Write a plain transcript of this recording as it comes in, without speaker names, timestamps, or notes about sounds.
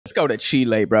Let's go to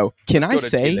Chile, bro. Can I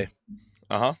say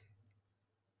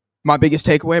my biggest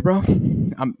takeaway, bro?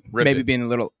 I'm maybe being a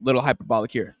little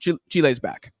hyperbolic here. Chile's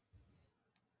back.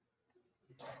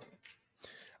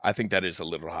 I think that is a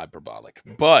little hyperbolic,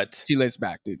 but Chile's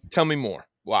back, dude. Tell me more.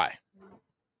 Why?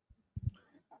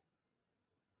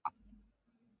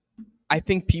 I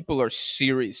think people are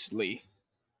seriously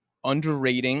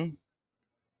underrating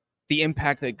the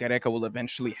impact that Gareca will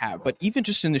eventually have. But even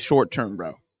just in the short term,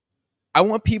 bro, I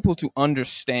want people to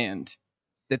understand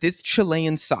that this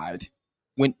Chilean side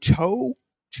went toe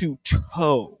to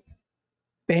toe,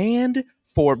 band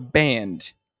for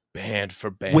band,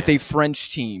 with a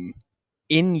French team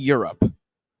in Europe.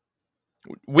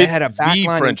 They had a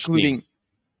backline including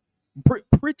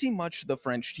pretty much the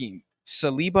French team.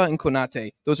 Saliba and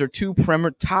Konate, those are two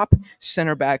top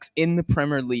center backs in the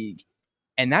Premier League.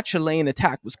 And that Chilean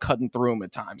attack was cutting through them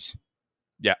at times.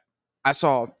 Yeah. I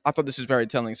thought this was very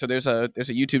telling. So there's a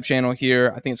YouTube channel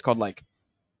here. I think it's called like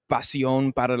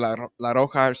Pasión para la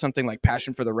Roja or something, like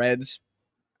Passion for the Reds.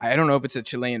 I don't know if it's a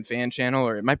Chilean fan channel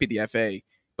or it might be the FA.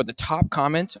 But the top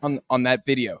comment on that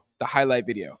video, the highlight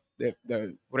video,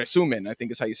 the resumen, I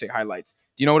think is how you say highlights.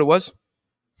 Do you know what it was?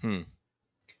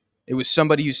 It was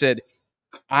somebody who said,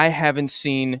 I haven't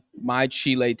seen my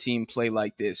Chile team play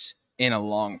like this in a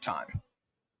long time.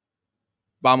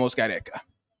 Vamos Gareca.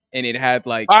 And it had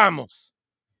like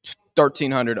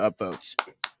 1,300 upvotes.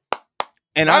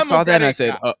 And I saw that and I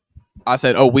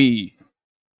said,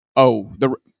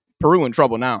 the Peru in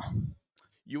trouble now.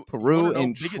 Peru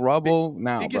in trouble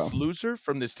now, bro. Biggest loser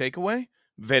from this takeaway?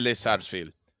 Vélez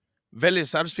Sarsfield. Vélez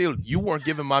Sarsfield, you weren't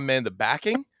giving my man the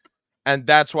backing, and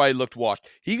that's why he looked washed.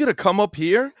 He's going to come up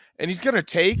here, and he's going to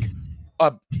take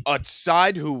a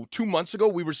side who 2 months ago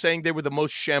we were saying they were the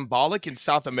most shambolic in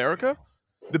South America,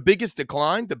 the biggest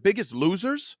decline, the biggest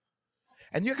losers,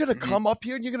 and you're going to come up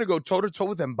here and you're going to go toe-to-toe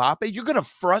with Mbappe. You're going to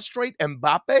frustrate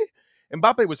Mbappe.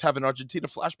 Mbappe was having Argentina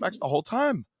flashbacks the whole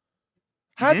time.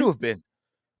 Had to have been.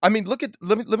 I mean, let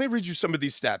me read you some of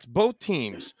these stats. Both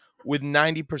teams with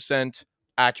 90%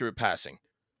 accurate passing.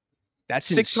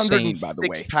 That's insane, by the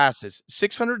way.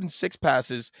 606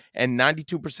 passes and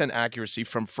 92% accuracy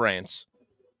from France.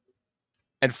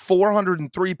 And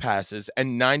 403 passes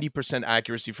and 90%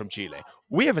 accuracy from Chile.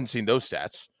 We haven't seen those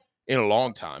stats in a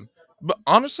long time. But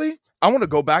honestly, I want to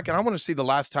go back and I want to see the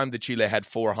last time that Chile had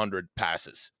 400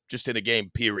 passes just in a game,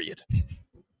 period.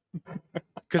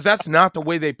 Because that's not the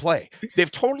way they play.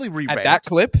 They've totally revamped. At that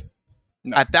clip?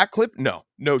 No. At that clip? No.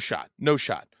 No shot. No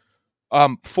shot.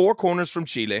 4 corners from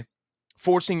Chile,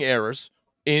 forcing errors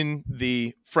in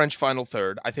the French final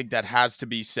third. I think that has to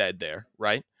be said there,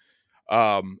 right?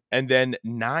 And then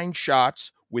 9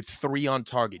 shots with 3 on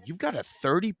target. You've got a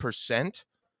 30%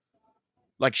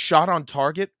 like shot on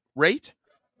target rate.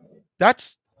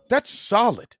 That's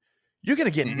solid. You're going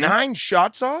to get 9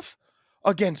 shots off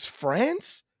against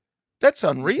France? That's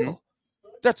unreal.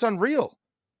 That's unreal.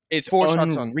 It's 4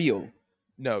 shots on real.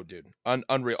 No, dude.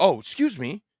 Unreal. Oh, excuse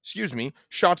me.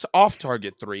 Shots off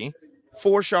target 3,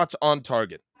 4 shots on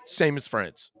target. Same as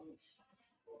France.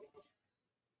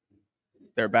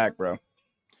 They're back, bro.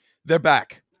 They're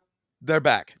back.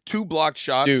 2 blocked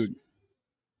shots. Dude.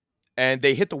 And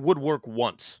they hit the woodwork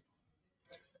once.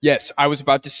 Yes, I was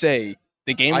about to say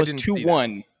the game was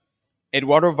 2-1.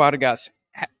 Eduardo Vargas,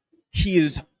 he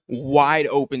is wide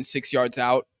open 6 yards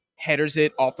out, headers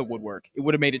it off the woodwork. It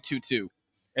would have made it 2-2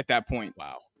 at that point.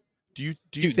 Wow. Do you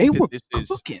Dude, think they were this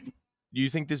cooking. Do you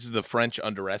think this is the French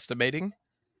underestimating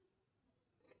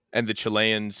and the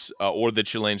Chileans or the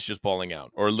Chileans just balling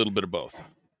out, or a little bit of both?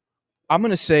 I'm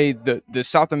going to say the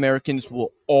South Americans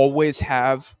will always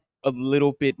have a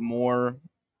little bit more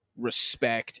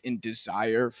respect and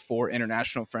desire for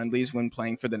international friendlies when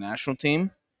playing for the national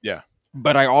team. Yeah.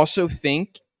 But I also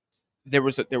think there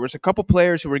was a couple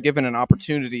players who were given an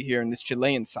opportunity here in this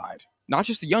Chilean side. Not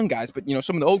just the young guys, but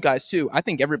some of the old guys too. I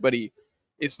think everybody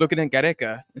is looking at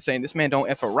Gareca and saying, this man don't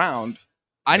F around.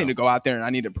 I need to go out there and I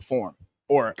need to perform.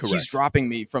 Or he's dropping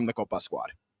me from the Copa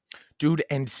squad. Dude,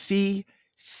 and see,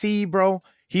 bro,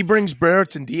 he brings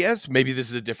Brereton Diaz. Maybe this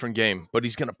is a different game, but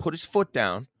he's going to put his foot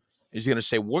down. He's going to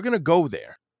say, we're going to go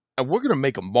there, and we're going to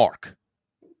make a mark.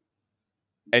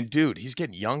 And, dude, he's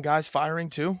getting young guys firing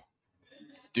too.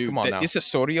 Dude, come on now. This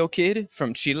Osorio kid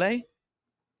from Chile,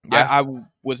 yeah. I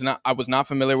was not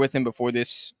familiar with him before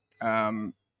this.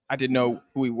 I didn't know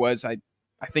who he was. I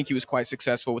think he was quite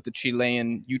successful with the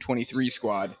Chilean U23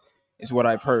 squad, is what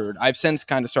I've heard. I've since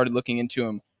kind of started looking into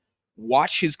him.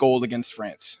 Watch his goal against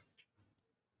France.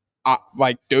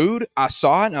 Dude, I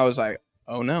saw it and I was like,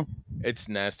 oh no, it's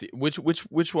nasty. Which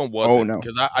one was it? Oh no,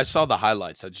 because I saw the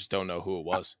highlights. I just don't know who it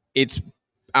was.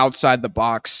 outside the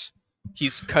box.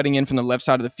 He's cutting in from the left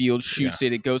side of the field, shoots Yeah.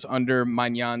 it. It goes under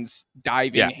Magnan's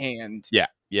diving hand. Yeah.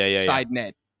 Side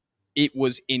net. It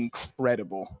was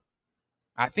incredible.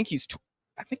 I think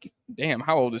damn,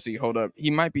 how old is he? Hold up.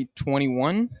 He might be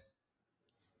 21.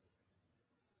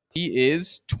 He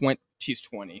is 20. He's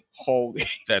 20. Holy.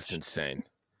 That's insane.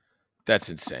 That's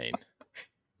insane.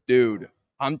 Dude,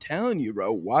 I'm telling you,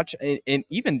 bro. Watch. And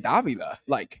even Davila.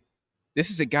 Like, this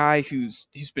is a guy he's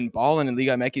been balling in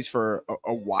Liga MX for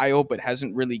a while, but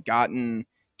hasn't really gotten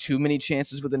too many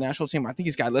chances with the national team. I think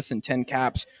he's got less than 10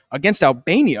 caps against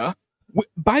Albania.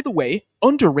 By the way,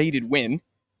 underrated win.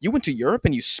 You went to Europe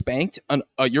and you spanked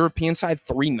a European side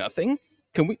 3-0.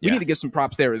 We need to give some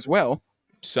props there as well.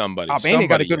 Albania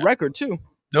got a good record too.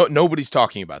 No, nobody's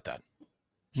talking about that.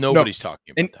 Nobody's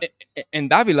talking about that. And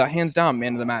Davila, hands down,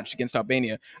 man of the match against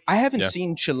Albania. I haven't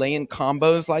seen Chilean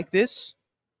combos like this.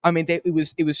 I mean, it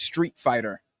was Street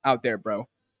Fighter out there, bro.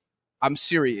 I'm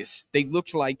serious. They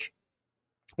looked like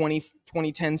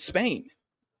 2010 Spain.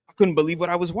 I couldn't believe what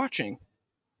I was watching.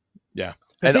 Yeah.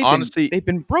 And honestly, they've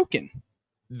been broken.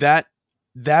 That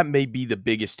may be the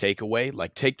biggest takeaway.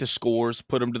 Like, take the scores,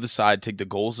 put them to the side, take the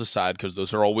goals aside, because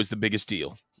those are always the biggest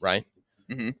deal, right?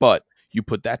 Mm-hmm. But you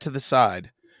put that to the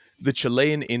side. The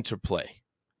Chilean interplay.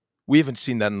 We haven't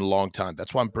seen that in a long time.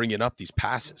 That's why I'm bringing up these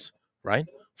passes, right?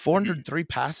 403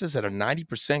 passes at a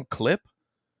 90% clip?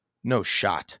 No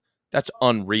shot. That's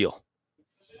unreal.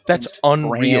 That's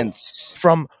unreal.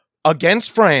 From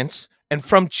against France and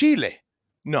from Chile.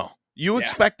 No. You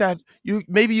expect that.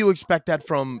 Maybe you expect that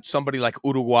from somebody like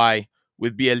Uruguay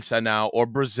with Bielsa now, or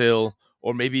Brazil,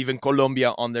 or maybe even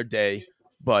Colombia on their day.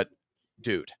 But,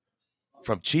 dude,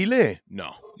 from Chile?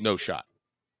 No shot.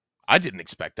 I didn't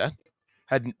expect that.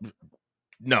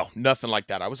 Nothing like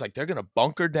that. I was like, they're going to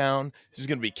bunker down. This is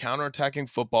going to be counterattacking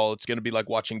football. It's going to be like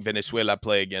watching Venezuela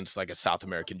play against like a South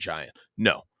American giant.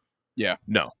 No. Yeah.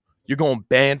 No. You're going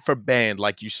band for band,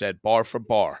 like you said, bar for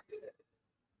bar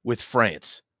with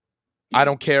France. I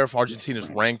don't care if Argentina's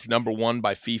ranked #1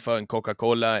 by FIFA and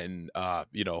Coca-Cola and,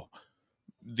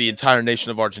 the entire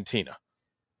nation of Argentina.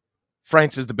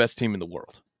 France is the best team in the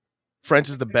world. France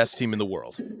is the best team in the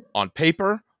world. On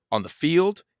paper, on the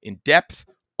field, in depth,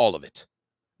 all of it.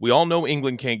 We all know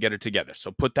England can't get it together,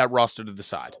 so put that roster to the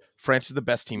side. France is the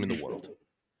best team in the world.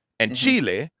 And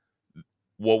Chile,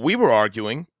 what we were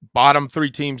arguing, bottom 3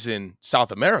 teams in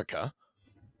South America,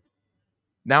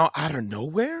 now out of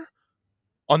nowhere,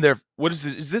 on their, what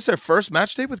is this their first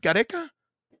match day with Gareca?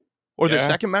 Or their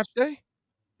second match day?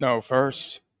 No,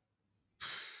 first.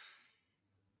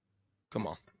 Come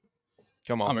on.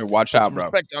 I mean, watch out, bro.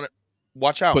 Respect on it.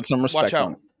 Watch out. Put some respect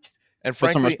on it. And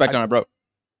frankly, put some respect on it, bro.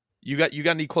 You got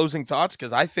any closing thoughts?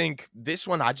 Because I think this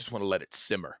one, I just want to let it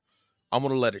simmer. I'm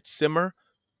going to let it simmer.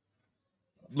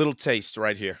 Little taste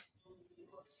right here.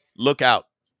 Look out.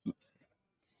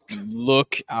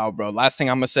 Look out, bro. Last thing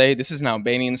I'm going to say, this is an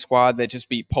Albanian squad that just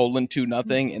beat Poland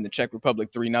 2-0 and the Czech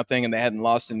Republic 3-0, and they hadn't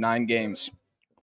lost in 9 games.